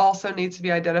 and it also needs to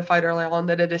be identified early on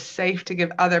that it is safe to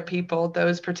give other people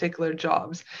those particular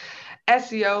jobs.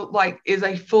 SEO like is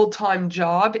a full-time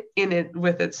job in it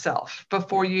with itself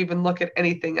before you even look at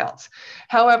anything else.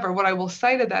 However, what I will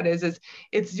say to that is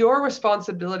it's your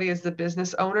responsibility as the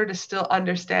business owner to still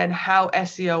understand how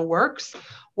SEO works.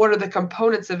 What are the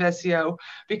components of SEO?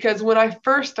 Because when I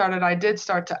first started, I did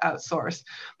start to outsource.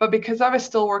 But because I was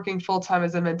still working full time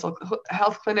as a mental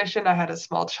health clinician, I had a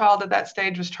small child at that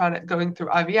stage, was going through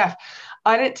IVF.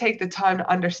 I didn't take the time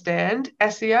to understand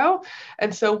SEO.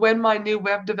 And so when my new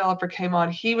web developer came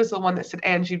on, he was the one that said,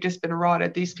 Ange, you've just been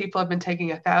rotted. These people have been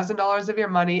taking $1,000 of your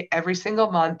money every single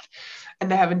month,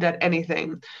 and they haven't done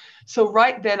anything. So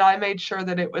right then I made sure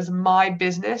that it was my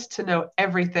business to know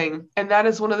everything. And that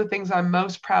is one of the things I'm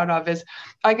most proud of is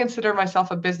I consider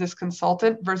myself a business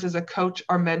consultant versus a coach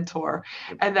or mentor.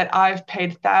 And that I've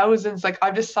paid thousands, like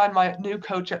I've just signed my new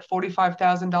coach at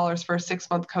 $45,000 for a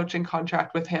 6-month coaching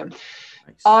contract with him.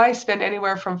 Nice. I spend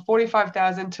anywhere from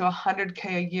 45,000 to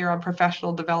 100K a year on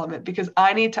professional development because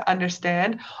I need to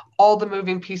understand all the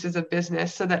moving pieces of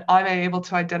business so that I'm able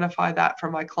to identify that for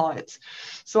my clients.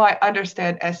 So I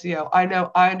understand SEO.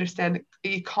 I understand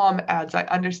e-com ads. I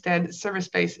understand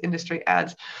service-based industry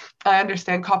ads. I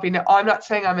understand copy. Now, I'm not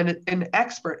saying I'm an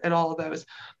expert in all of those,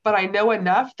 but I know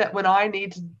enough that when I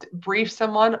need to brief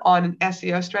someone on an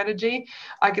SEO strategy,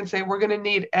 I can say we're going to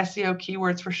need SEO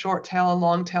keywords for short tail and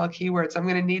long tail keywords. I'm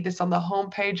going to need this on the home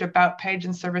page, about page,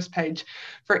 and service page.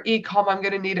 For e-com, I'm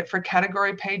going to need it for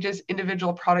category pages,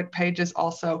 individual product pages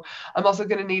also. I'm also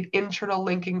going to need internal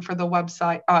linking for the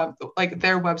website, like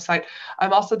their website.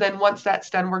 I'm also then, once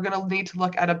that's done, we're going to need to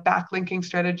look at a backlinking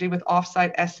strategy with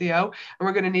offsite SEO. And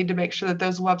we're going to need to make sure that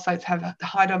those websites have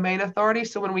high domain authority.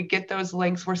 So when we get those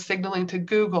links, we're signaling to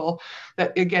Google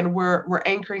that, again, we're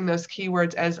anchoring those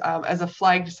keywords as a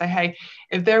flag to say, hey,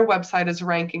 if their website is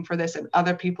ranking for this and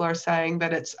other people are saying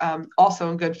that it's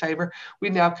also in good favor, we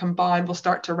now combined will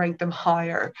start to rank them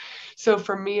higher. So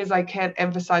for me, as I can't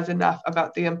emphasize enough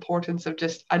about the importance of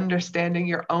just understanding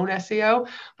your own SEO,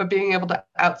 but being able to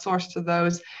outsource to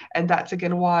those. And that's,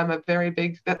 again, why I'm a very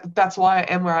big, that's why I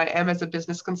am where I am as a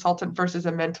business consultant versus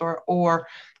a mentor or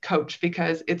coach,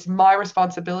 because it's my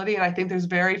responsibility. And I think there's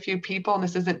very few people, and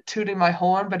this isn't tooting my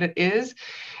horn, but it is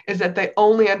that they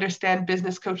only understand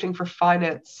business coaching for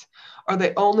finance, or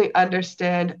they only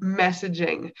understand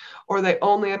messaging, or they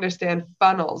only understand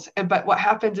funnels. But what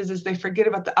happens is they forget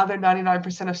about the other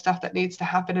 99% of stuff that needs to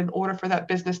happen in order for that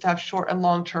business to have short and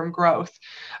long-term growth.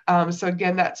 So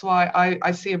again, that's why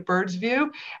I see a bird's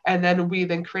view, and then we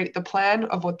then create the plan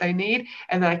of what they need,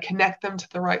 and then I connect them to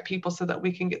the right people so that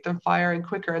we can get them firing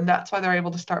quicker. And that's why they're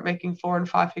able to start making 4 and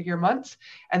 5 figure months,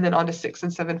 and then on to 6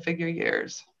 and 7 figure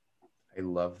years. I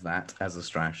love that as a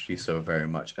strategy so very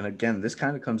much. And again, this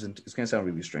kind of comes into, it's going to sound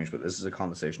really strange, but this is a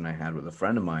conversation I had with a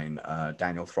friend of mine,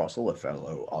 Daniel Throssell, a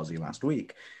fellow Aussie last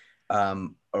week,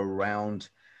 around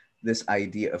this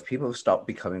idea of people have stopped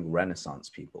becoming Renaissance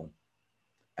people.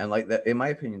 And like that, in my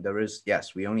opinion, there is,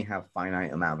 yes, we only have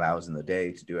finite amount of hours in the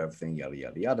day to do everything, yada,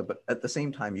 yada, yada. But at the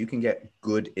same time, you can get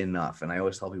good enough. And I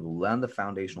always tell people, learn the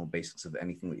foundational basics of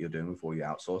anything that you're doing before you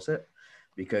outsource it.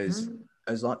 Because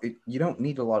as long you don't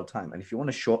need a lot of time. And if you want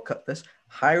to shortcut this,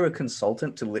 hire a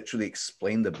consultant to literally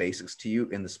explain the basics to you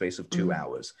in the space of 2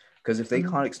 hours. Because if they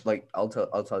can't, like, I'll tell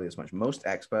you this much, most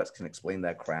experts can explain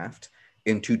their craft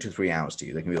in 2 to 3 hours to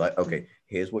you. They can be like, okay,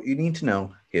 here's what you need to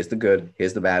know. Here's the good,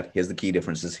 here's the bad, here's the key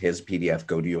differences, here's a PDF,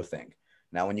 go do your thing.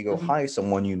 Now, when you go hire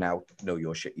someone, you now know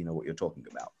your shit, you know what you're talking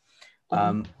about.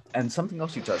 And something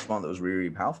else you touched on that was really, really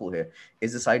powerful here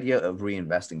is this idea of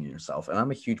reinvesting in yourself. And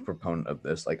I'm a huge proponent of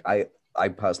this. Like I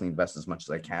personally invest as much as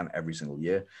I can every single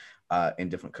year in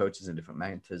different coaches, in different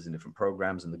mentors, in different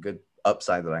programs. And the good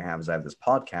upside that I have is I have this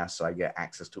podcast, so I get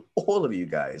access to all of you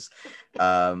guys.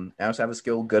 I also have a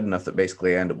skill good enough that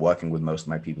basically I end up working with most of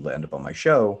my people that end up on my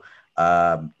show.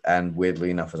 And weirdly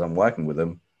enough, as I'm working with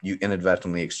them, you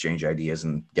inadvertently exchange ideas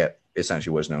and get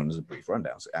essentially what's known as a brief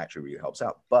rundown. So it actually really helps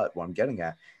out. But what I'm getting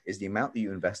at is the amount that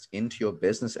you invest into your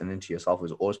business and into yourself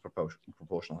is always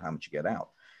proportional to how much you get out.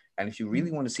 And if you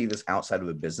really want to see this outside of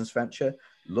a business venture,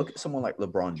 look at someone like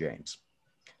LeBron James.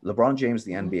 LeBron James,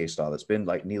 the NBA star that's been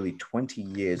like nearly 20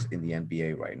 years in the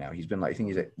NBA right now. He's been like, I think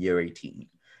he's at year 18.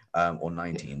 or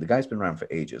 19. The guy's been around for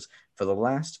ages. For the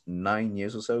last 9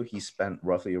 years or so, he spent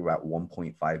roughly about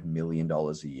 $1.5 million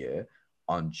a year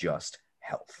on just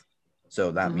health. So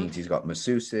that means he's got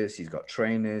masseuses, he's got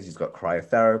trainers, he's got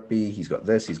cryotherapy, he's got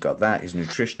this, he's got that, he's a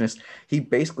nutritionist. He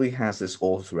basically has this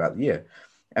all throughout the year.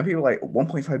 And people are like,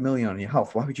 1.5 million on your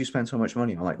health. Why would you spend so much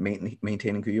money on like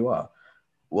maintaining who you are?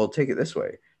 Well, take it this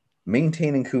way.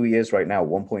 Maintaining who he is right now,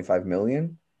 1.5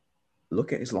 million,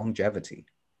 look at his longevity.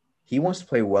 He wants to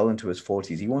play well into his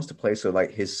 40s. He wants to play so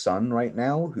like his son right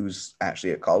now, who's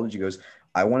actually at college, he goes,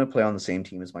 I want to play on the same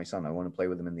team as my son. I want to play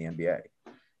with him in the NBA.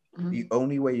 The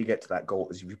only way you get to that goal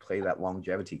is if you play that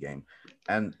longevity game.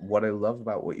 And what I love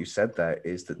about what you said there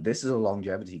is that this is a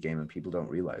longevity game and people don't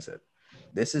realize it.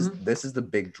 This is the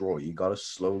big draw. You got to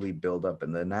slowly build up.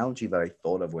 And the analogy that I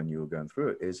thought of when you were going through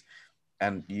it is,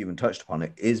 and you even touched upon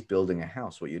it, is building a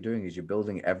house. What you're doing is you're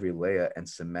building every layer and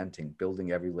cementing,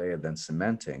 building every layer, then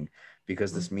cementing,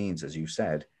 because this means, as you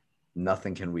said,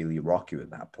 nothing can really rock you at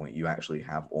that point. You actually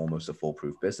have almost a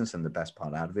foolproof business. And the best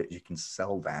part out of it is you can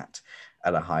sell that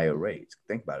at a higher rate.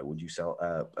 Think about it. Would you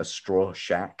sell a straw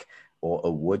shack or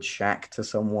a wood shack to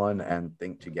someone and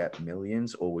think to get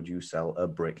millions? Or would you sell a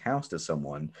brick house to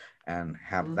someone and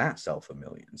have that sell for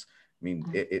millions? I mean,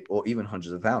 it or even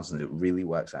hundreds of thousands. It really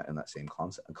works out in that same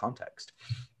context.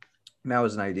 Now,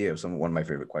 as an idea of one of my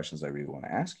favorite questions I really want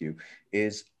to ask you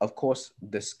is, of course,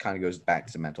 this kind of goes back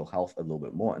to mental health a little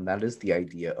bit more, and that is the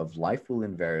idea of life will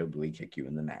invariably kick you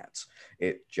in the nuts.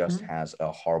 It just has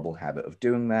a horrible habit of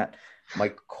doing that. My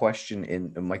question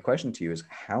to you is,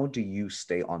 how do you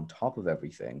stay on top of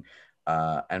everything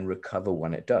and recover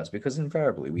when it does? Because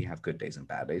invariably we have good days and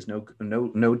bad days.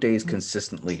 No days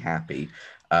consistently happy.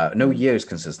 No years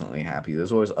consistently happy.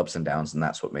 There's always ups and downs, and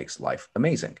that's what makes life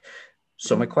amazing.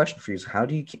 So my question for you is, how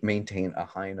do you maintain a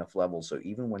high enough level so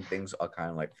even when things are kind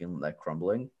of like feeling like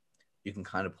crumbling, you can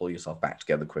kind of pull yourself back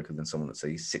together quicker than someone that's,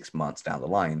 say, 6 months down the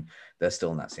line, they're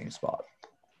still in that same spot?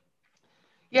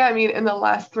 Yeah, I mean, in the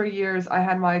last 3 years, I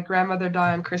had my grandmother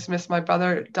die on Christmas, my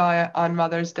brother die on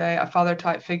Mother's Day, a father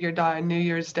type figure die on New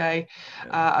Year's Day.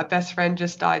 A best friend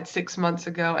just died 6 months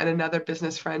ago, and another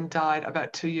business friend died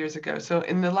about 2 years ago. So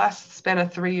in the last span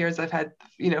of 3 years, I've had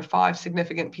 5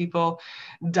 significant people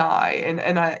die,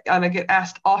 and I get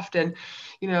asked often,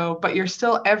 but you're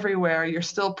still everywhere, you're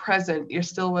still present, you're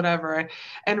still whatever,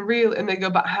 and they go,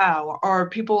 but how? Or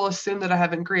people will assume that I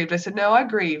haven't grieved. I said, no, I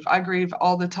grieve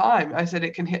all the time. I said,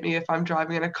 it can hit me if I'm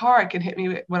driving in a car, it can hit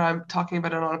me when I'm talking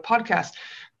about it on a podcast.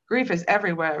 Grief is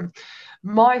everywhere.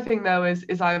 My thing though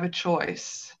is I have a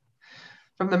choice.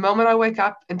 From the moment I wake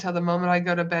up until the moment I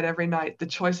go to bed every night, the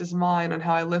choice is mine on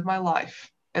how I live my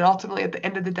life. And ultimately, at the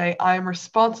end of the day, I am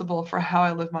responsible for how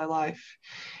I live my life.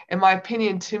 In my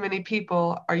opinion, too many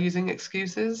people are using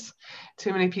excuses.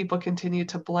 Too many people continue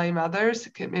to blame others.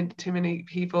 Too many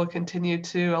people continue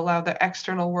to allow the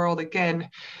external world, again,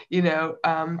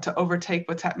 to overtake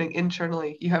what's happening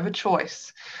internally. You have a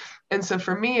choice. And so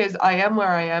for me, is I am where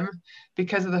I am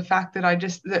because of the fact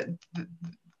that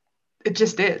it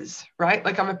just is, right?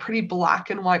 Like, I'm a pretty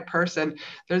black and white person.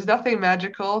 There's nothing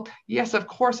magical. Yes, of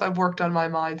course, I've worked on my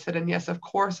mindset. And yes, of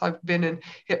course, I've been in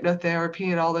hypnotherapy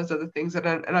and all those other things. And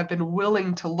I've been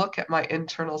willing to look at my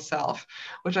internal self,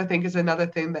 which I think is another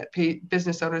thing that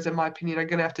business owners, in my opinion, are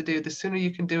going to have to do. The sooner you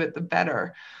can do it, the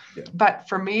better. Yeah. But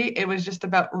for me, it was just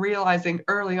about realizing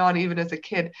early on, even as a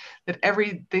kid, that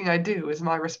everything I do is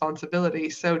my responsibility.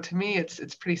 So to me,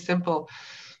 it's pretty simple.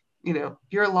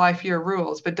 Your life, your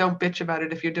rules, but don't bitch about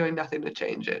it if you're doing nothing to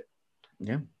change it.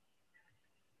 Yeah.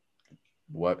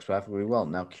 Works perfectly well.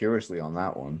 Now, curiously on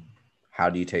that one,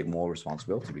 how do you take more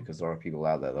responsibility? Because there are people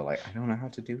out there that are like, I don't know how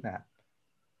to do that.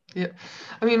 Yeah.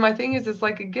 I mean, my thing is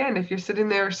like, again, if you're sitting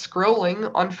there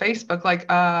scrolling on Facebook, like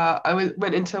I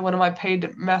went into one of my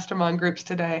paid mastermind groups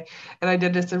today, and I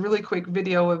did just a really quick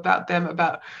video about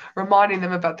reminding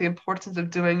them about the importance of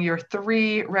doing your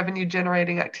 3 revenue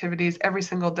generating activities every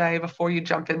single day before you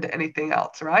jump into anything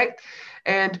else, right?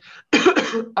 And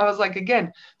I was like,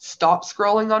 again, stop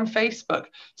scrolling on Facebook.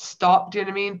 Stop, do you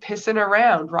know what I mean, pissing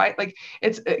around, right? Like,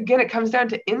 it comes down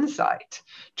to insight.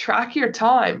 Track your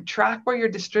time, track where you're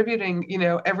distributing,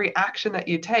 every action that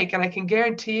you take. And I can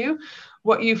guarantee you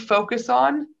what you focus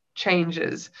on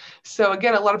changes. So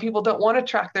again, a lot of people don't want to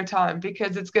track their time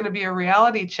because it's going to be a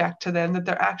reality check to them that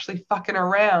they're actually fucking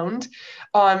around.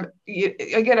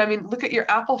 Again, I mean, look at your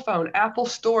Apple phone. Apple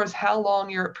stores how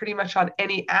long you're pretty much on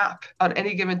any app on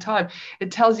any given time. It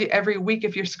tells you every week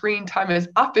if your screen time is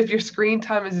up, if your screen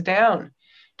time is down.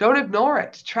 Don't ignore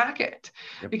it. Track it.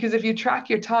 Yep. Because if you track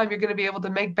your time, you're going to be able to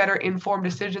make better informed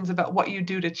decisions about what you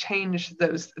do to change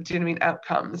those,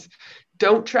 outcomes.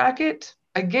 Don't track it.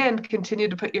 again, continue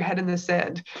to put your head in the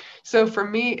sand. So for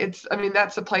me,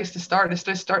 that's a place to start, is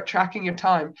to start tracking your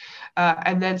time,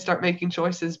 and then start making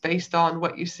choices based on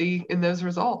what you see in those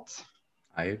results.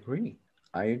 I agree.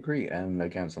 I agree. And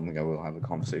again, something I will have a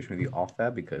conversation with you off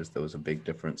there, because there was a big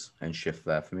difference and shift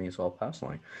there for me as well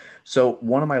personally. So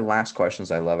one of my last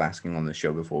questions I love asking on the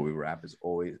show before we wrap is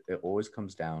always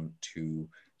comes down to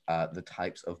the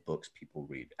types of books people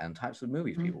read and types of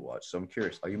movies Mm-hmm. people watch. So I'm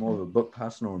curious, are you more of a book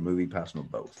person or a movie person or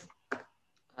both?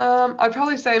 I'd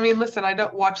probably say, listen, I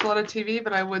don't watch a lot of TV,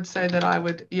 but I would say that I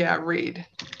would, yeah, read.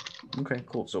 Okay,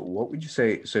 cool. So what would you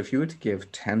say? So if you were to give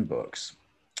 10 books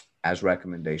as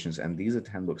recommendations, and these are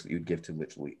 10 books that you'd give to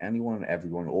literally anyone and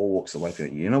everyone, all walks of life,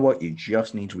 you know what? You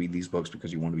just need to read these books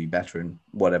because you want to be better in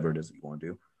whatever it is that you want to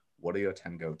do. What are your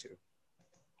 10 go-to?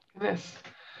 Goodness.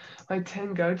 My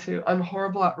 10 go to. I'm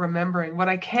horrible at remembering. What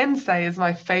I can say is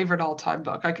my favorite all time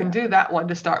book. I can Yeah. do that one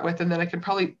to start with, and then I can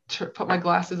probably put my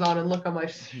glasses on and look on my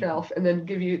shelf and then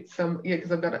give you some, yeah,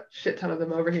 because I've got a shit ton of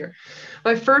them over here.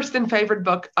 My first and favorite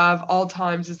book of all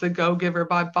times is The Go Giver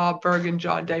by Bob Burg and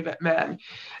John David Mann.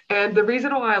 And the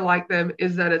reason why I like them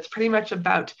is that it's pretty much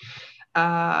about,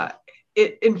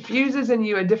 it infuses in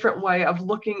you a different way of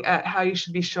looking at how you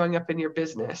should be showing up in your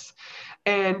business.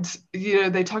 And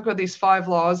they talk about these 5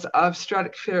 laws of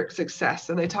stratospheric success,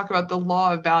 and they talk about the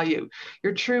law of value.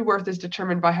 Your true worth is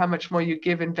determined by how much more you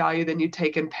give in value than you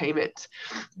take in payment.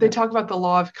 They talk about the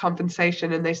law of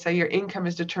compensation, and they say your income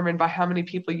is determined by how many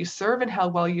people you serve and how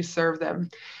well you serve them.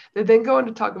 They then go on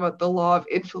to talk about the law of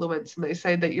influence, and they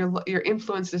say that your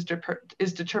influence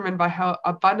is determined by how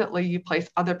abundantly you place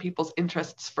other people's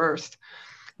interests first.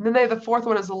 And then the 4th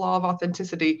one is the law of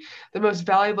authenticity. The most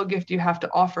valuable gift you have to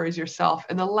offer is yourself.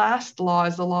 And the last law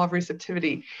is the law of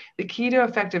receptivity. The key to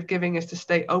effective giving is to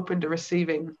stay open to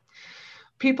receiving.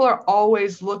 People are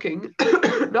always looking,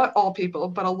 not all people,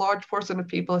 but a large portion of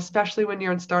people, especially when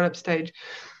you're in startup stage,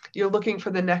 you're looking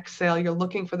for the next sale, you're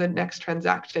looking for the next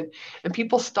transaction. And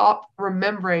people stop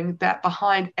remembering that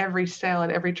behind every sale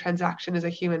and every transaction is a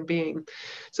human being.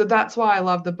 So that's why I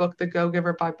love the book, The Go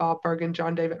Giver by Bob Burg and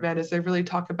John David Mann, is they really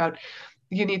talk about,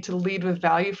 you need to lead with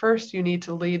value first. You need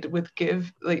to lead with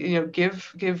give,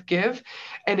 give.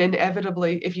 And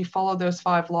inevitably, if you follow those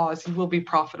 5 laws, you will be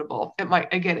profitable. It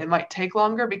might take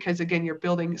longer because, again, you're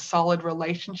building solid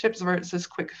relationships versus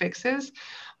quick fixes,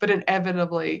 but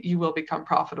inevitably you will become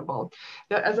profitable.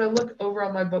 Now, as I look over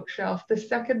on my bookshelf, the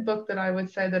second book that I would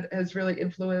say that has really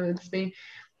influenced me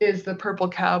is The Purple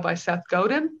Cow by Seth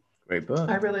Godin. Great book.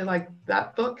 I really like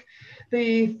that book.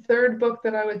 The third book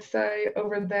that I would say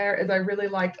over there is I really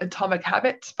liked Atomic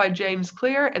Habits by James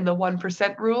Clear and the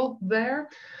 1% Rule there.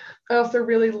 I also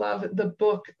really love the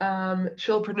book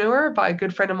Chillpreneur by a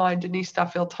good friend of mine, Denise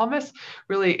Duffield Thomas,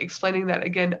 really explaining that,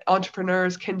 again,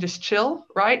 entrepreneurs can just chill,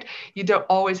 right? You don't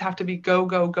always have to be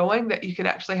going, that you can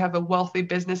actually have a wealthy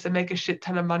business and make a shit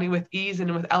ton of money with ease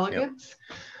and with elegance.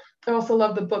 Yep. I also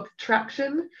love the book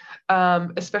Traction,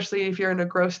 especially if you're in a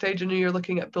growth stage and you're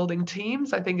looking at building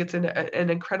teams. I think it's an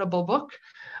incredible book.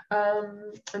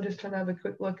 I'm just trying to have a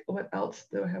quick look. What else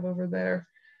do I have over there?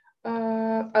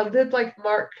 I did like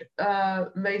Mark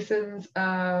Mason's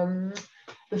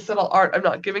The Subtle Art of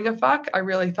Not Giving a Fuck. I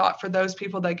really thought for those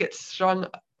people that get strung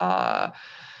up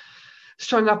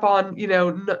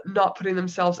on, not putting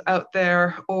themselves out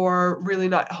there or really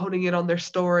not honing in on their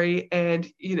story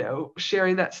and,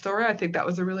 sharing that story. I think that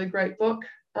was a really great book.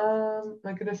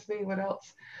 My goodness me, what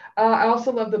else? I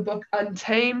also love the book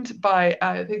Untamed by,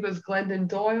 I think it was Glennon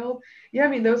Doyle.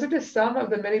 Yeah, those are just some of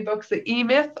the many books. The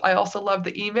E-Myth, I also love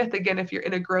the E-Myth. Again, if you're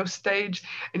in a growth stage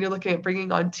and you're looking at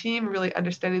bringing on team, really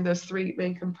understanding those 3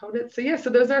 main components. So yeah, so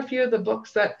those are a few of the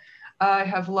books that I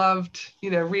have loved,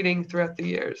 reading throughout the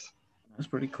years. That's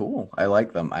pretty cool. I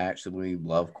like them. I actually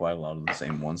love quite a lot of the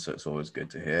same ones, so it's always good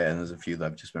to hear. And there's a few that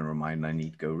I've just been reminded I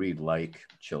need to go read, like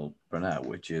Chillpreneur,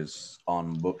 which is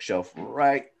on bookshelf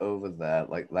right over there.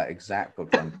 Like that exact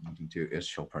book I'm pointing to is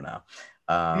Chillpreneur.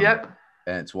 Yep.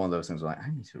 And it's one of those things where I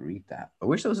need to read that. I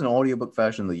wish there was an audiobook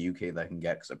version in the UK that I can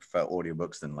get, because I prefer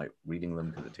audiobooks than like reading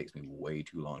them, because it takes me way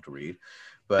too long to read.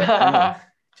 But anyway,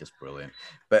 just brilliant.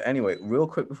 But anyway, real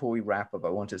quick before we wrap up, I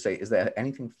want to say, is there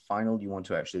anything final you want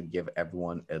to actually give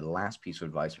everyone, a last piece of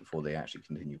advice before they actually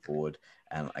continue forward,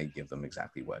 and I give them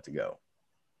exactly where to go?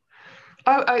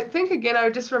 I think, again, I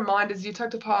would just remind, as you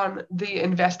talked upon the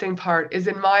investing part, is,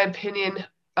 in my opinion,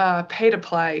 pay to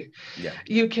play. Yeah.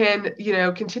 You can,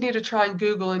 continue to try and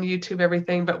Google and YouTube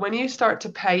everything, but when you start to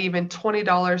pay even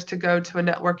 $20 to go to a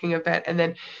networking event, and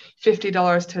then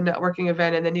 $50 to a networking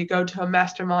event, and then you go to a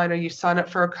mastermind, or you sign up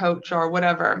for a coach or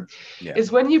whatever,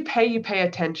 is when you pay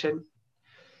attention.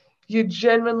 you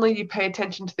genuinely pay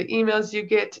attention to the emails you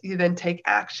get, you then take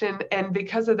action. And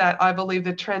because of that, I believe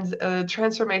the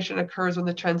transformation occurs when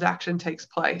the transaction takes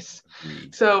place.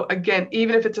 Agreed. So again,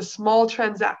 even if it's a small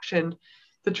transaction,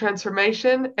 the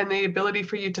transformation and the ability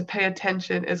for you to pay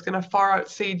attention is going to far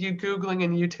exceed you Googling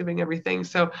and YouTubing everything.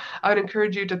 So I would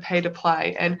encourage you to pay to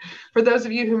play. And for those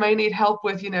of you who may need help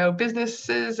with,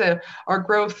 businesses or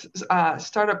growth,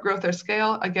 startup growth or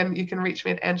scale, again, you can reach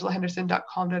me at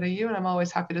angelahenderson.com.au, and I'm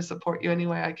always happy to support you any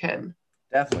way I can.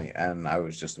 Definitely. And I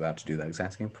was just about to do that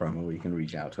exact same promo where you can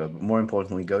reach out to her. But more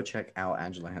importantly, go check out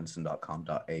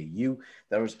angelahenderson.com.au.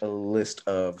 There is a list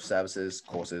of services,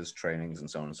 courses, trainings, and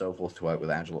so on and so forth to work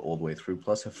with Angela all the way through.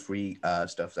 Plus, her free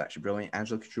stuff is actually brilliant.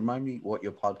 Angela, could you remind me what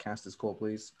your podcast is called,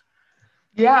 please?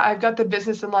 Yeah, I've got the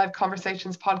Business and Live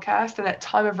Conversations podcast, and at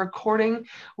time of recording,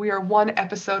 we are one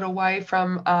episode away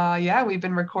from, we've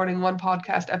been recording one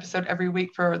podcast episode every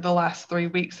week for the last 3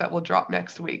 weeks that will drop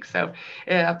next week. So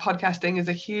podcasting is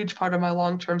a huge part of my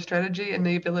long-term strategy and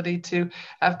the ability to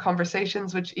have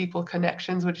conversations which equal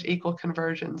connections, which equal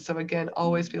conversions. So again,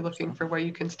 always be looking for where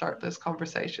you can start those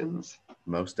conversations.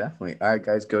 Most definitely. All right,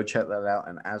 guys, go check that out.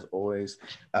 And as always,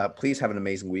 please have an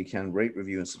amazing weekend. Rate,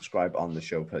 review, and subscribe on the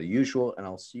show per usual. And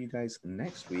I'll see you guys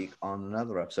next week on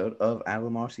another episode of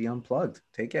Angela Marcy Unplugged.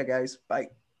 Take care, guys. Bye.